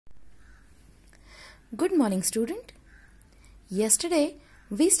Good morning, student. Yesterday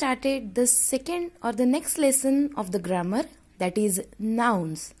we started the second or the next lesson of the grammar, that is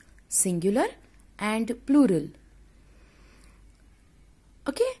nouns, singular and plural.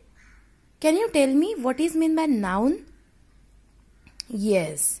 Okay, can you tell me what is meant by noun?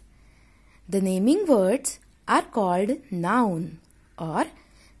 Yes, the naming words are called noun, or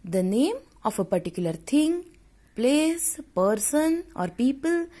the name of a particular thing, place, person or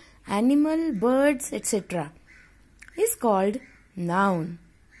people, animal, birds, etc. is called noun.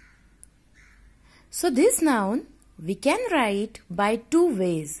 So this noun we can write by two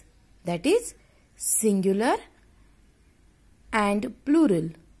ways, that is singular and plural.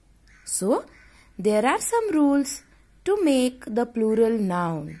 So there are some rules to make the plural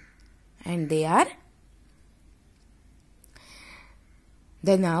noun, and they are: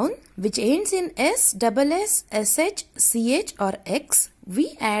 the noun which ends in s, double s, sh, ch or x,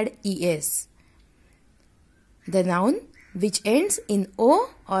 we add es. The noun which ends in o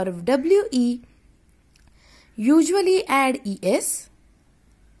or we, usually add es,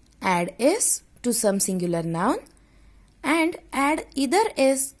 add s to some singular noun, and add either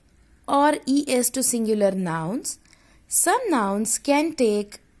s or es to singular nouns. Some nouns can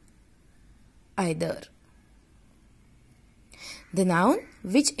take either. The noun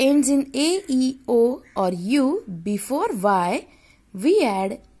which ends in a, e, o or u before y, we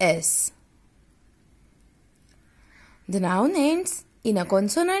add s. The noun ends in a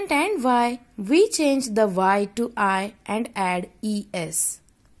consonant and y, we change the y to I and add es.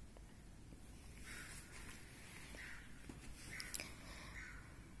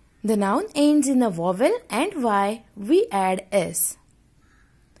 The noun ends in a vowel and y, we add s.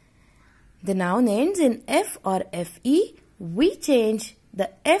 The noun ends in f or fe, we change the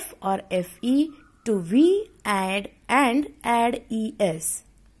f or fe to v and add es.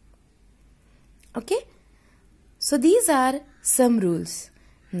 Okay? So these are some rules.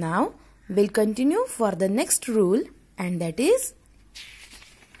 Now we'll continue for the next rule, and that is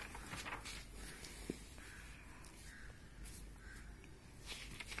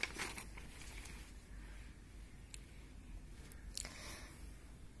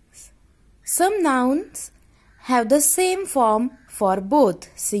some nouns have the same form for both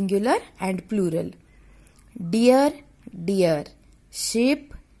singular and plural. Deer, deer.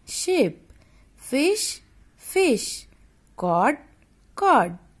 Sheep, sheep. Fish, fish. Cod,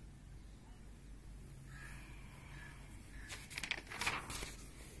 cod.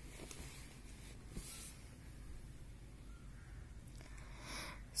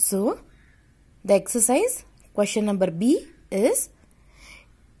 So, the exercise question number B is: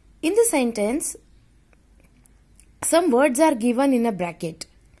 in the sentence, some words are given in a bracket.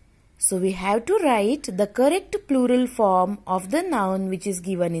 So we have to write the correct plural form of the noun which is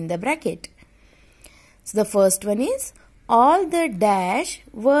given in the bracket. So the first one is: all the dash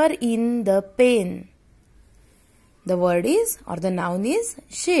were in the pen. The word is, or the noun is,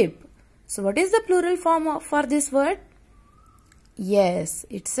 sheep. So what is the plural form for this word? Yes,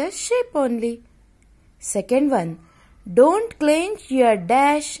 it's a sheep only. Second one: don't clench your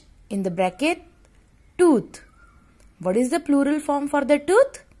dash in the bracket tooth. What is the plural form for the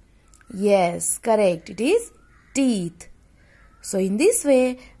tooth? Yes, correct. It is teeth. So in this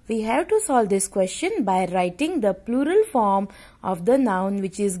way, we have to solve this question by writing the plural form of the noun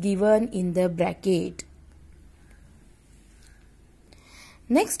which is given in the bracket.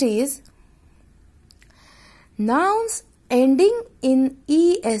 Next is nouns ending in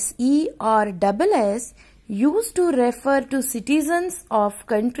ese or double s used to refer to citizens of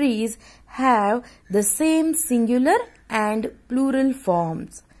countries have the same singular and plural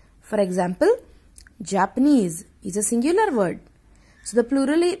forms. For example, Japanese is a singular word. So the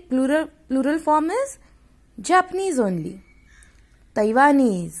plural form is Japanese only.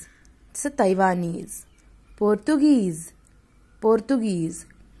 Taiwanese, it's a Taiwanese. Portuguese, Portuguese.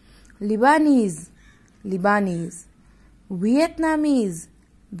 Lebanese, Lebanese. Vietnamese,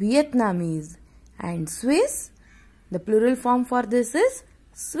 Vietnamese. And Swiss, the plural form for this is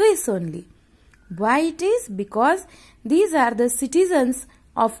Swiss only. Why it is? Because these are the citizens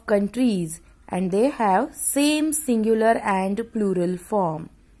of countries and they have same singular and plural form.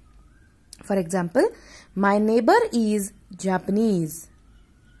 For example, my neighbor is Japanese.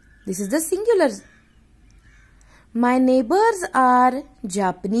 This is the singular. My neighbors are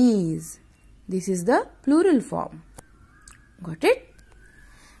Japanese. This is the plural form. Got it?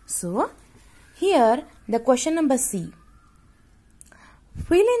 So, here the question number C.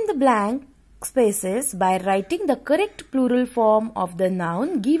 Fill in the blank spaces by writing the correct plural form of the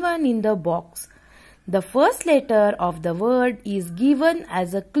noun given in the box. The first letter of the word is given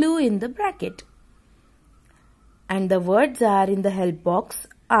as a clue in the bracket. And the words are in the help box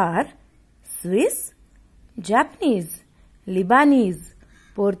are Swiss, Japanese, Lebanese,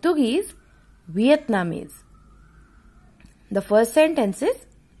 Portuguese, Vietnamese. The first sentence is,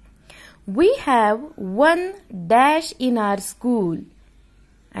 we have one dash in our school.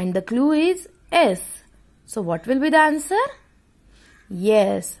 And the clue is S. So what will be the answer?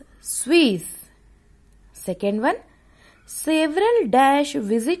 Yes, Swiss. Second one, several dash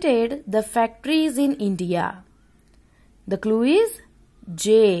visited the factories in India. The clue is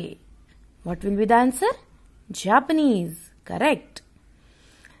J. What will be the answer? Japanese. Correct.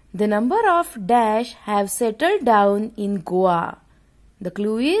 The number of dash have settled down in Goa. The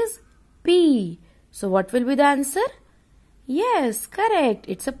clue is P. So what will be the answer? Yes, correct.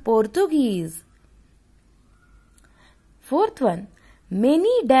 It's a Portuguese. Fourth one,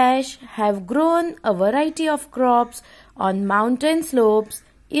 many dash have grown a variety of crops on mountain slopes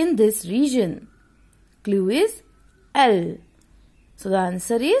in this region. Clue is L. So the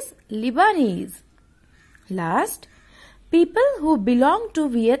answer is Lebanese. Last, people who belong to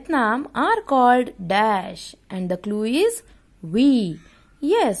Vietnam are called dash and the clue is V.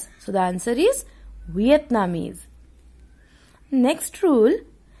 Yes, so the answer is Vietnamese. Next rule,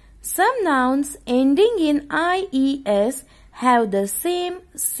 some nouns ending in IES have the same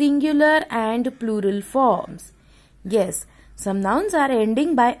singular and plural forms. Yes, some nouns are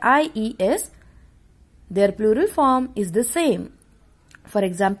ending by IES. Their plural form is the same. For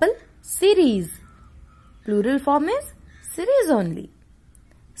example, series. Plural form is series only.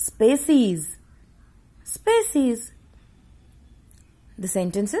 Species. Species. The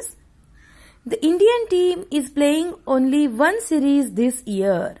sentences. The Indian team is playing only one series this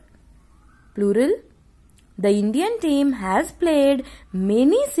year. Plural. The Indian team has played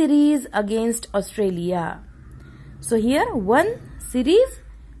many series against Australia. So here one series,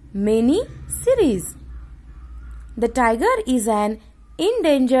 many series. The tiger is an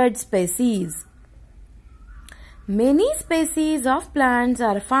endangered species. Many species of plants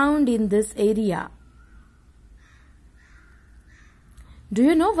are found in this area. Do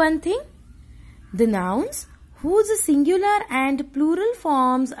you know one thing? The nouns whose singular and plural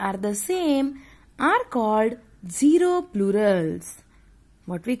forms are the same are called zero plurals.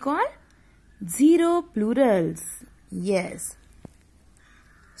 What we call? Zero plurals. Yes.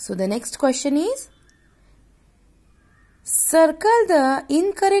 So the next question is, circle the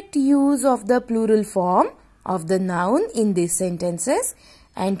incorrect use of the plural form of the noun in these sentences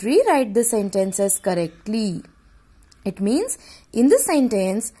and rewrite the sentences correctly. It means in the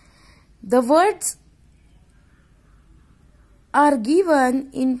sentence, the words are given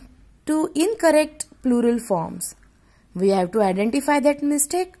into incorrect plural forms. We have to identify that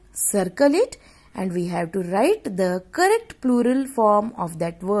mistake, circle it, and we have to write the correct plural form of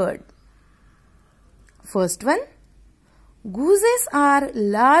that word. First one, gooses are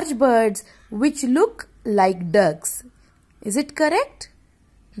large birds which look like ducks. Is it correct?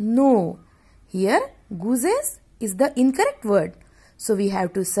 No. Here, gooses is the incorrect word. So we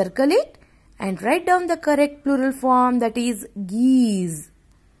have to circle it and write down the correct plural form, that is geese.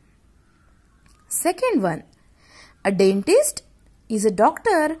 Second one, a dentist is a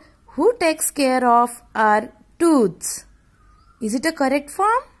doctor who takes care of our tooths. Is it a correct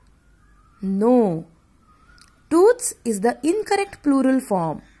form? No. Tooths is the incorrect plural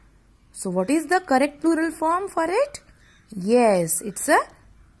form. So what is the correct plural form for it? Yes, it's a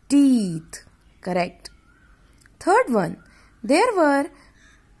teeth. Correct. Third one, there were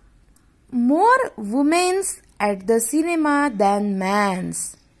more women's at the cinema than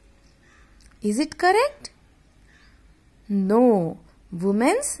man's. Is it correct? No.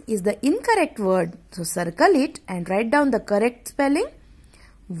 Women's is the incorrect word. So circle it and write down the correct spelling.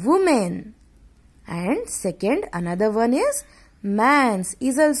 Women. And second, another one is man's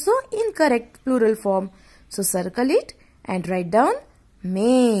is also incorrect plural form. So circle it and write down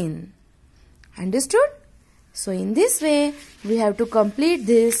main. Understood? So in this way, we have to complete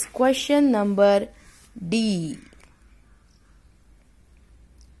this question number D.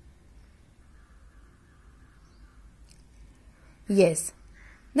 Yes.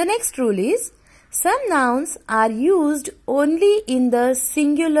 The next rule is, some nouns are used only in the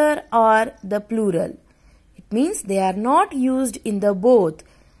singular or the plural. It means they are not used in the both,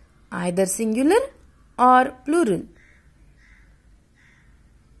 either singular or plural.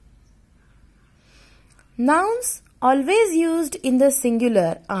 Nouns always used in the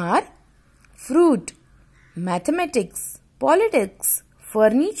singular are fruit, mathematics, politics,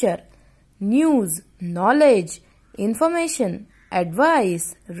 furniture, news, knowledge, information,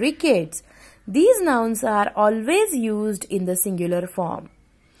 advice, rickets. These nouns are always used in the singular form.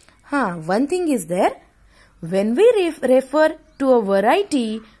 One thing is there. When we refer to a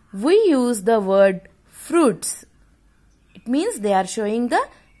variety, we use the word fruits. It means they are showing the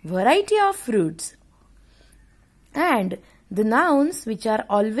variety of fruits. And the nouns which are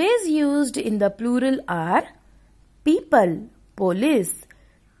always used in the plural are people, police,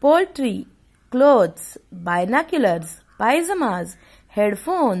 poultry, clothes, binoculars, pyjamas,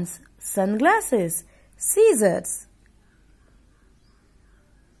 headphones, sunglasses, scissors.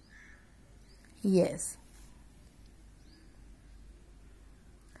 Yes.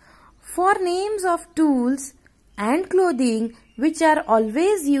 For names of tools and clothing which are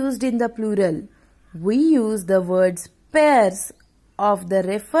always used in the plural, we use the words pairs of the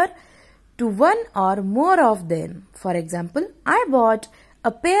refer to one or more of them. For example, I bought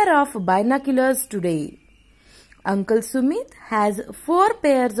a pair of binoculars today. Uncle Sumit has 4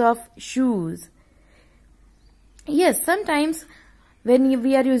 pairs of shoes. Yes, sometimes when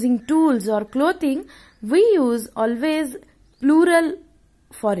we are using tools or clothing, we use always plural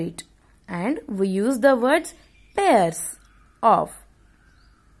for it. And we use the words pairs of.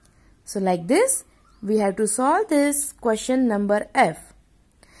 So like this, we have to solve this question number F.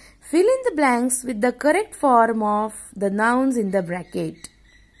 Fill in the blanks with the correct form of the nouns in the bracket.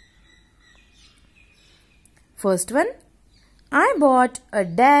 First one, I bought a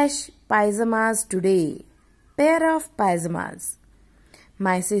dash pyjamas today. Pair of pyjamas.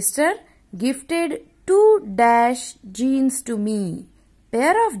 My sister gifted 2 dash jeans to me.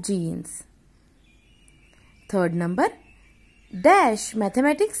 Pair of jeans. Third number, dash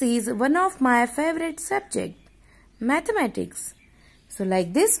mathematics is one of my favorite subject. Mathematics. So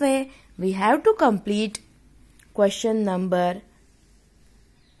like this way, we have to complete question number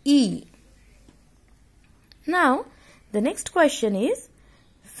E. Now, the next question is,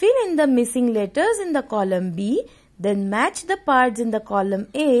 fill in the missing letters in the column B, then match the parts in the column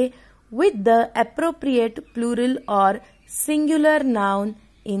A with the appropriate plural or singular noun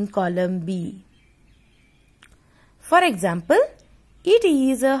in column B. For example, it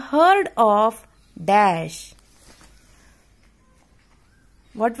is a herd of dash.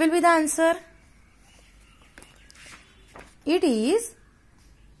 What will be the answer? It is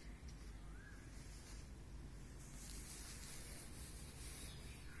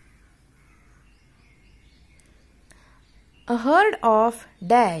a herd of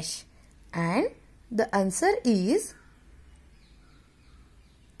dash, and the answer is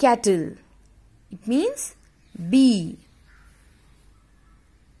cattle. It means B.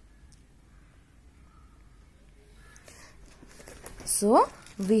 So,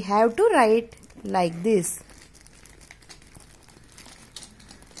 we have to write like this.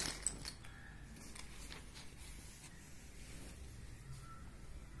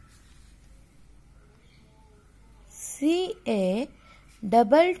 C-A-T-T-L-E,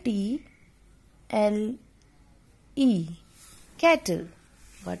 cattle.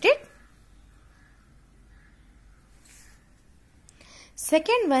 Got it?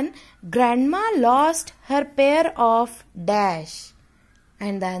 Second one, grandma lost her pair of dash.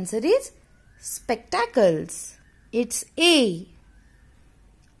 And the answer is spectacles. It's A.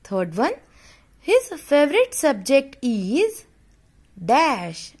 Third one, his favorite subject is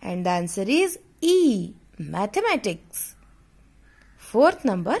dash. And the answer is E. Mathematics. Fourth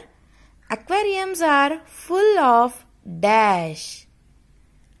number, aquariums are full of dash.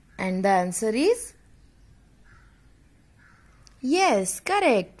 And the answer is yes,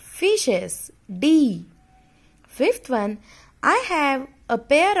 correct. Fishes. D. Fifth one, I have a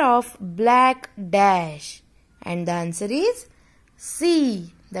pair of black dash. And the answer is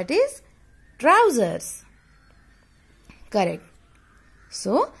C. That is trousers. Correct.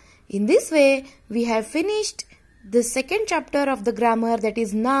 So, in this way, we have finished the second chapter of the grammar, that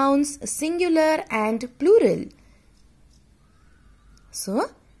is nouns, singular and plural.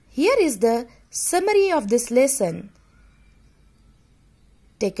 So, here is the summary of this lesson.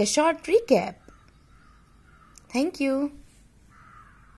 Take a short recap. Thank you.